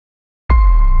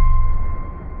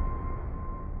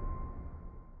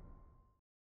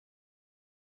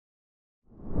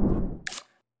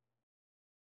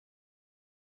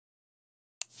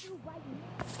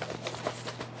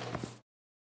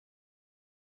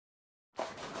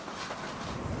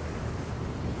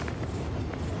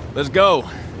Let's go.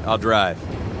 I'll drive.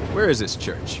 Where is this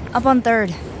church? Up on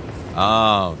 3rd.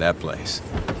 Oh, that place.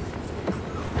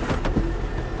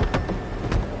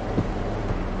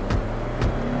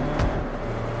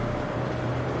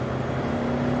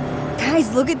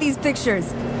 Guys, look at these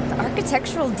pictures. The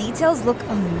architectural details look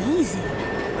amazing.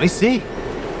 Let me see.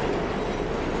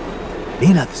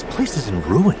 Nina, this place is in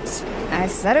ruins. I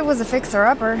said it was a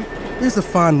fixer-upper. There's a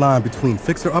fine line between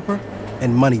fixer-upper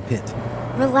and money pit.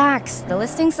 Relax. The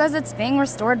listing says it's being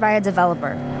restored by a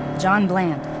developer, John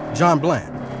Blande. John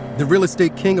Blande, the real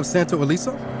estate king of Santa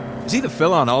Elisa? Is he the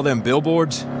fella on all them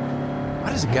billboards?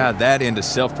 Why does a guy that into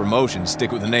self-promotion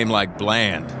stick with a name like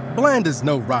Blande? Blande is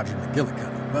no Roger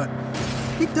McGillicuddy, but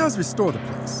he does restore the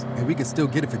place, and we can still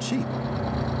get it for cheap.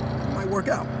 It might work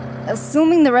out.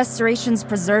 Assuming the restorations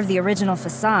preserve the original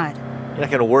facade. You're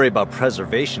not gonna worry about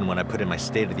preservation when I put in my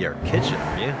state-of-the-art kitchen,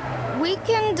 are you? We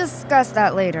can discuss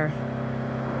that later.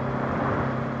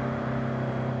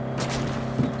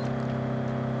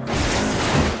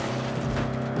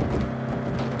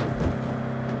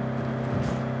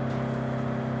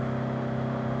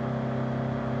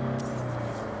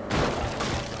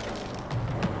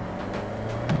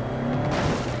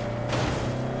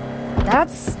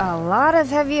 That's a lot of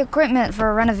heavy equipment for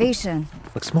a renovation.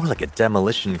 Looks more like a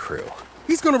demolition crew.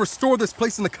 He's gonna restore this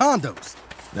place in the condos.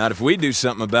 Not if we do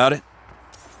something about it.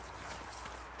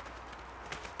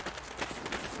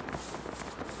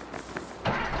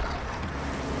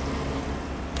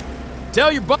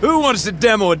 Tell your who wants to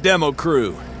demo a demo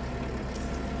crew?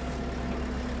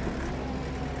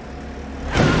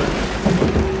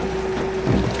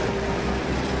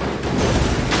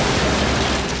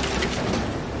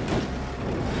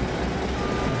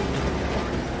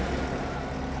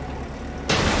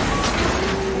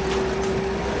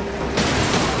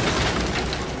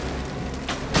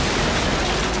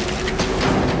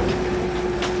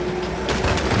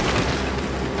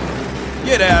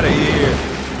 Get out of here.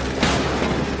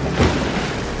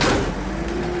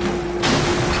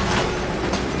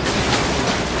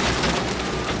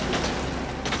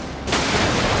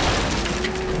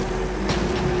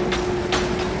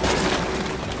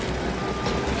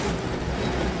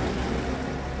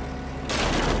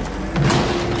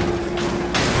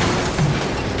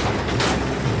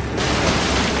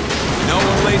 No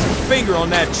one lays a finger on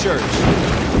that church.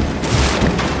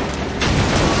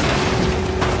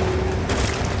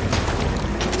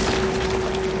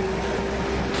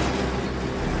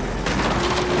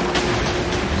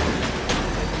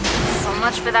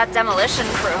 For that demolition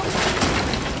crew.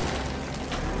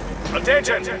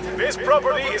 Attention! This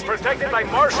property is protected by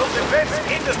Marshall Defense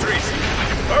Industries.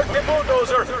 Park the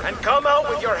bulldozer and come out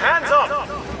with your hands up!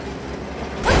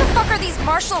 What the fuck are these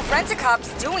Marshall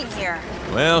rent-a-cops doing here?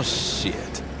 Well,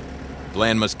 shit.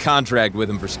 Blande must contract with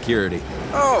him for security.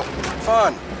 Oh,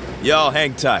 fun. Y'all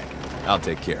hang tight. I'll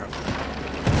take care of him.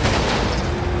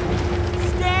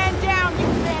 Stand down, you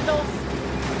vandals!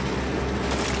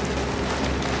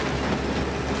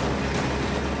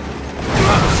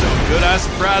 So good I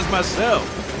surprised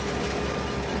myself.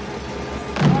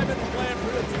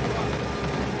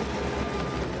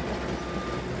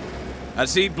 I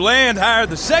see Blande hired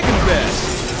the second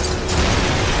best.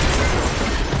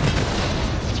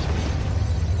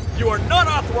 You are not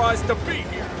authorized to be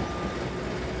here!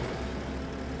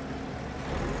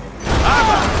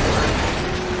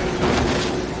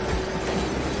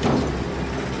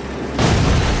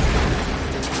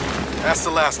 That's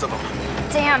the last of them.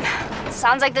 Damn.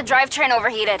 Sounds like the drivetrain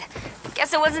overheated.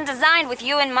 Guess it wasn't designed with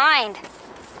you in mind.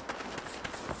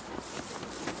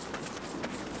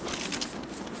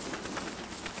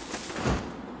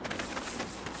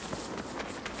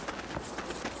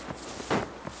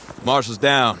 Marshall's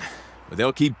down, but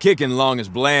they'll keep kicking long as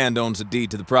Blande owns the deed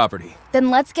to the property. Then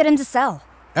let's get him to sell.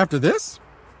 After this?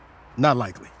 Not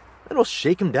likely. It'll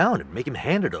shake him down and make him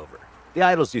hand it over. The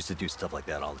idols used to do stuff like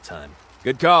that all the time.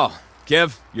 Good call.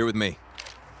 Kev, you're with me.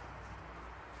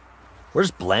 Where's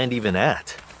Blande even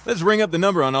at? Let's ring up the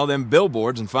number on all them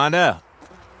billboards and find out.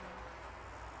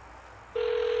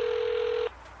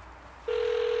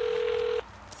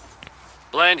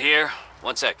 Blande here.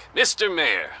 One sec. Mr.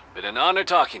 Mayor, been an honor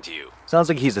talking to you. Sounds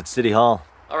like he's at City Hall.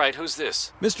 All right, who's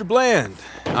this? Mr. Blande,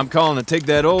 I'm calling to take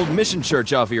that old mission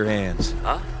church off your hands.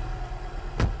 Huh?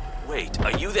 Wait,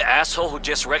 are you the asshole who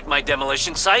just wrecked my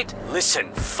demolition site? Listen,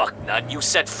 fucknut, you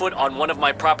set foot on one of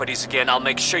my properties again, I'll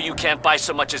make sure you can't buy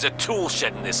so much as a tool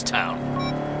shed in this town.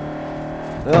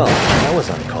 Well, that was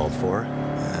uncalled for.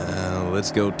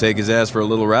 Let's go take his ass for a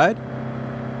little ride.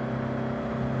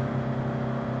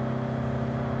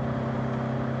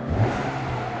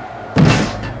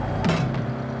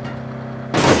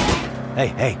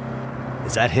 Hey,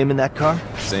 is that him in that car?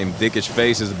 Same dickish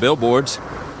face as the billboards.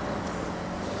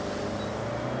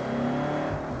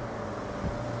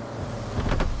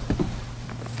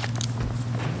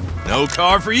 No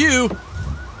car for you.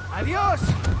 Adios!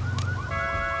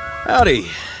 Howdy.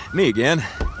 Me again.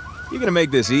 You gonna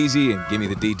make this easy and give me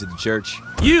the deed to the church?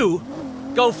 You?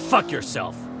 Go fuck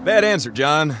yourself. Bad answer,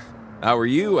 John. If I were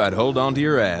you, I'd hold on to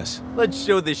your ass. Let's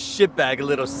show this shitbag a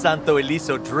little Santo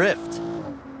Eliso drift.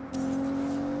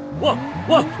 Whoa,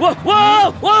 whoa, whoa,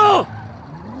 whoa, whoa!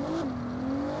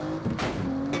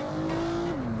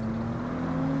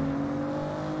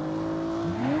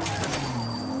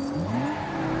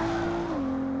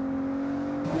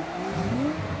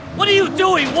 What are you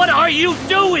doing? What are you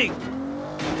doing?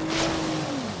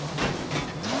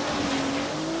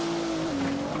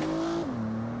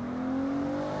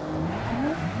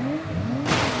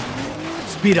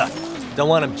 Speed up. Don't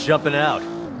want him jumping out.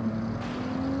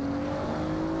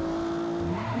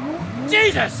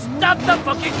 Jesus! Stop the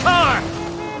fucking car!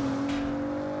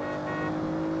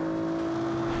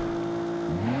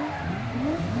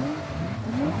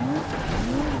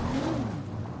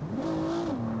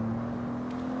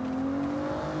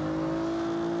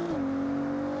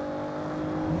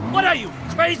 What are you,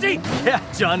 crazy? Yeah,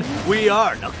 John, we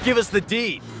are. Now give us the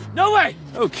deed. No way!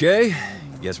 Okay.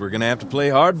 Guess we're gonna have to play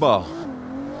hardball.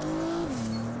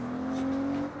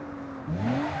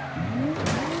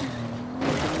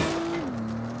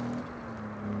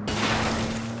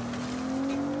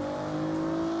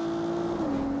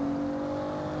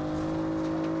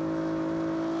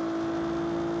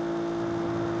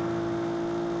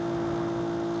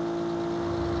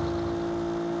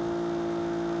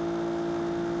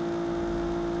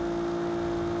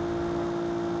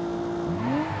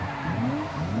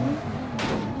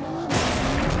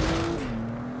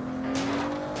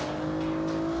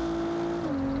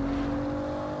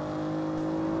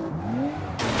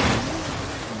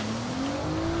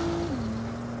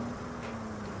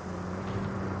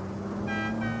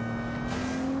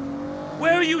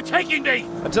 Where are you taking me?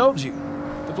 I told you.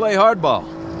 To play hardball.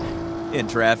 In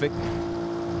traffic.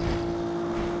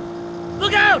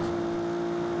 Look out!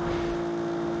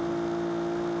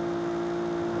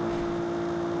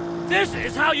 This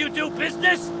is how you do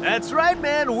business? That's right,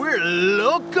 man. We're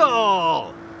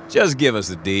local. Just give us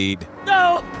the deed.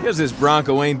 No! Because this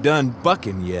Bronco ain't done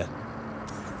bucking yet.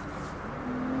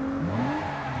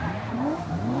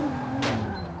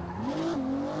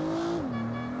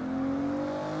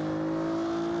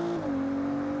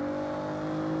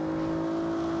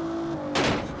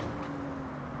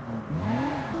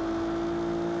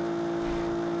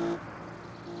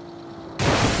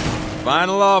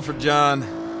 Final offer, John.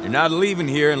 You're not leaving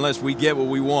here unless we get what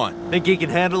we want. Think he can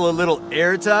handle a little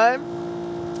airtime?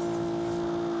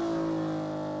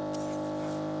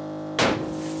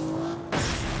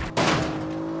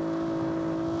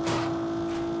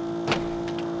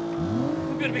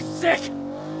 I'm gonna be sick!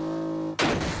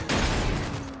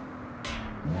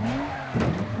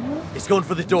 He's going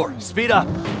for the door. Speed up.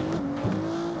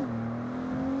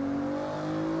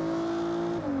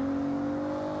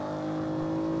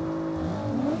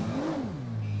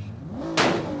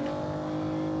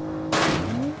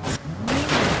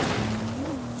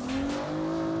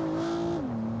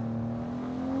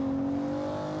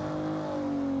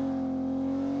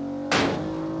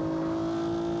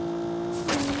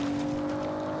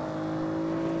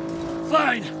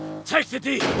 Fine! Take the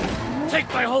deed! Take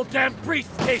my whole damn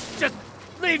briefcase! Just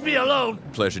leave me alone!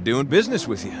 Pleasure doing business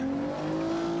with you.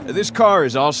 This car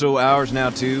is also ours now,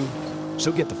 too,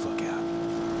 so get the fuck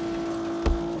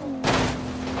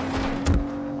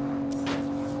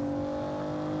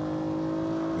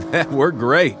out. We're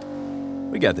great.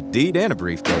 We got the deed and a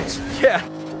briefcase. Yeah.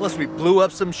 Plus we blew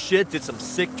up some shit, did some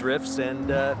sick drifts, and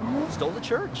stole the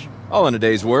church. All in a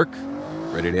day's work.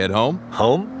 Ready to head home?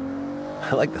 Home?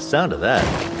 I like the sound of that.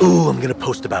 Ooh, I'm gonna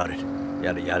post about it.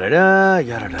 Yada yada da,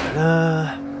 yada da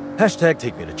da. Hashtag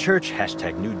take me to church,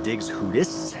 hashtag new digs who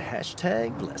dis,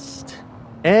 hashtag blessed.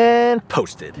 And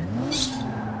posted.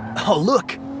 Oh,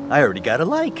 look! I already got a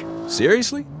like.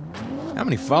 Seriously? How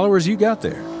many followers you got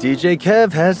there? DJ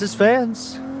Kev has his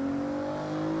fans.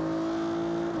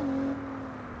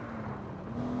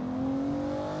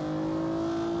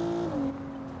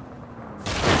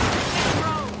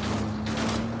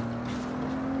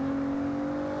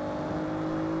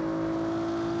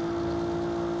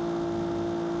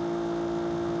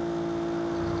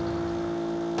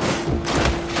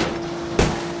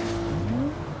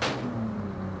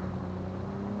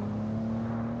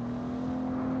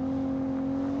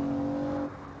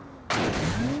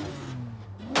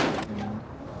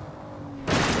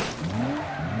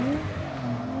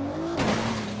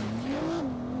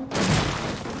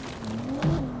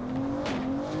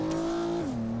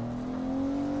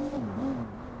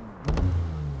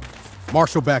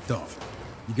 Marshall backed off.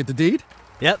 You get the deed?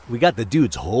 Yep, we got the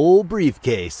dude's whole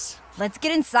briefcase. Let's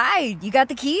get inside. You got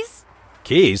the keys?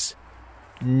 Keys?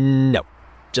 No,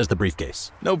 just the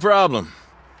briefcase. No problem.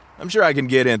 I'm sure I can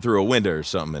get in through a window or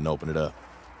something and open it up.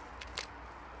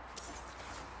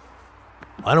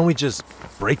 Why don't we just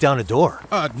break down a door?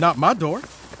 Not my door.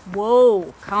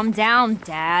 Whoa, calm down,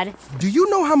 Dad. Do you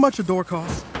know how much a door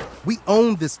costs? We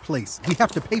own this place. We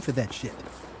have to pay for that shit.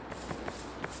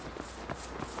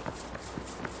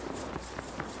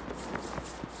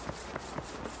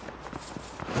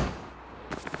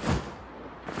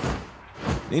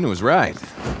 Nina was right.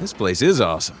 This place is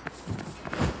awesome.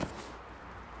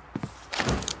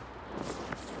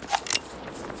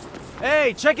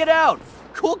 Hey, check it out!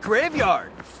 Cool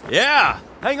graveyard! Yeah!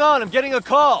 Hang on, I'm getting a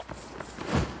call!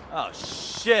 Oh,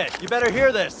 shit, you better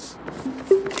hear this.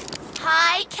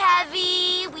 Hi,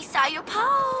 Kevy. We saw your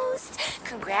post.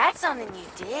 Congrats on the new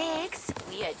digs.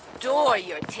 We adore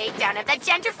your takedown of that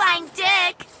gentrifying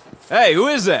dick. Hey, who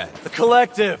is that? The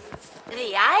collective!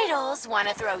 The idols want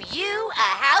to throw you a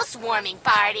housewarming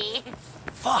party.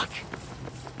 Fuck!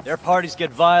 Their parties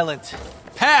get violent.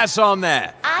 Pass on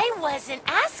that! I wasn't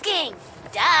asking.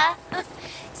 Duh.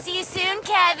 See you soon,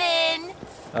 Kevin.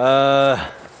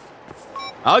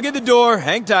 I'll get the door.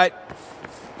 Hang tight.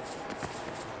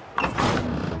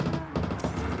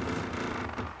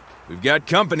 We've got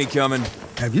company coming.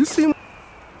 Have you seen...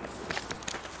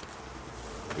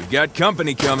 We've got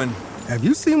company coming. Have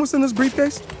you seen what's in this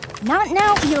briefcase? Not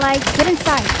now, Eli. Get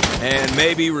inside. And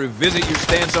maybe revisit your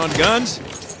stance on guns?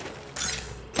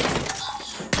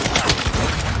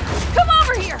 Come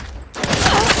over here!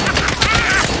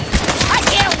 I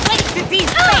can't wait to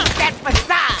deface that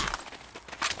facade!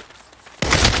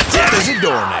 Dead as a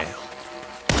doornail.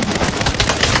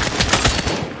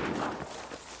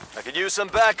 I could use some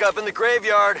backup in the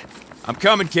graveyard. I'm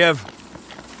coming, Kev.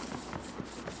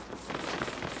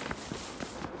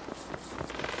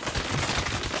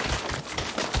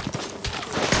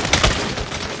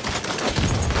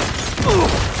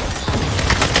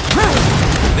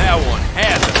 That one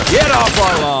has it. Get off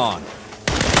our lawn.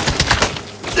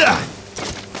 Get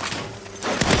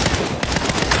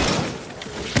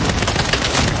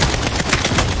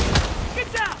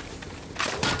down!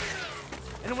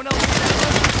 Anyone else?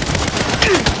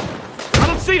 I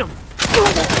don't see him!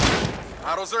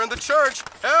 Idols are in the church.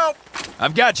 Help!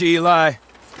 I've got you, Eli.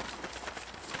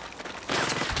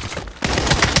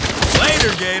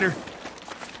 Later, Gator.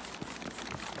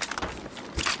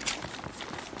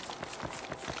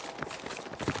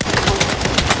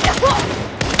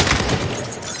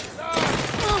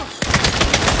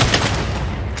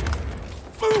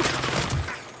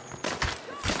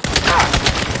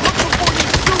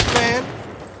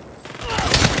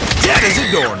 Dead as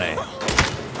a doornail.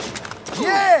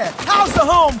 Yeah! How's the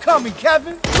homecoming,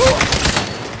 Kevin?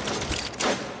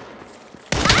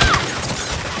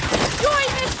 Join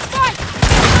this fight!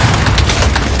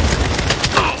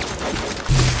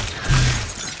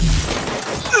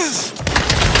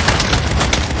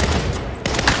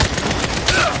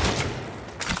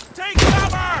 Take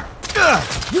cover!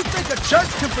 You think a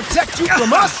church can protect you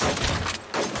from us?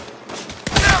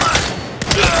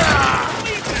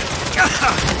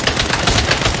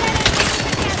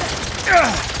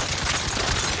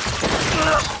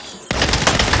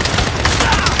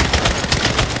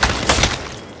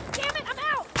 Damn it, I'm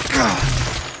out!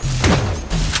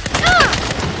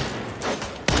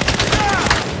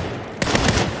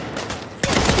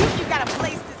 You got a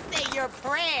place to say your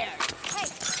prayers. Hey,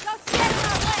 don't stand in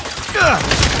our way!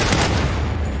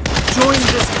 Join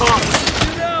this cause.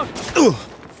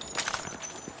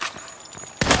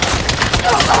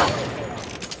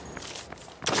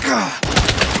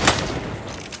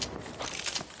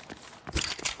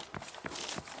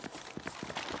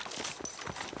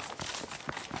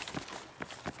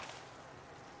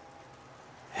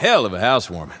 Hell of a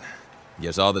housewarming.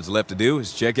 Guess all that's left to do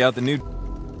is check out the new...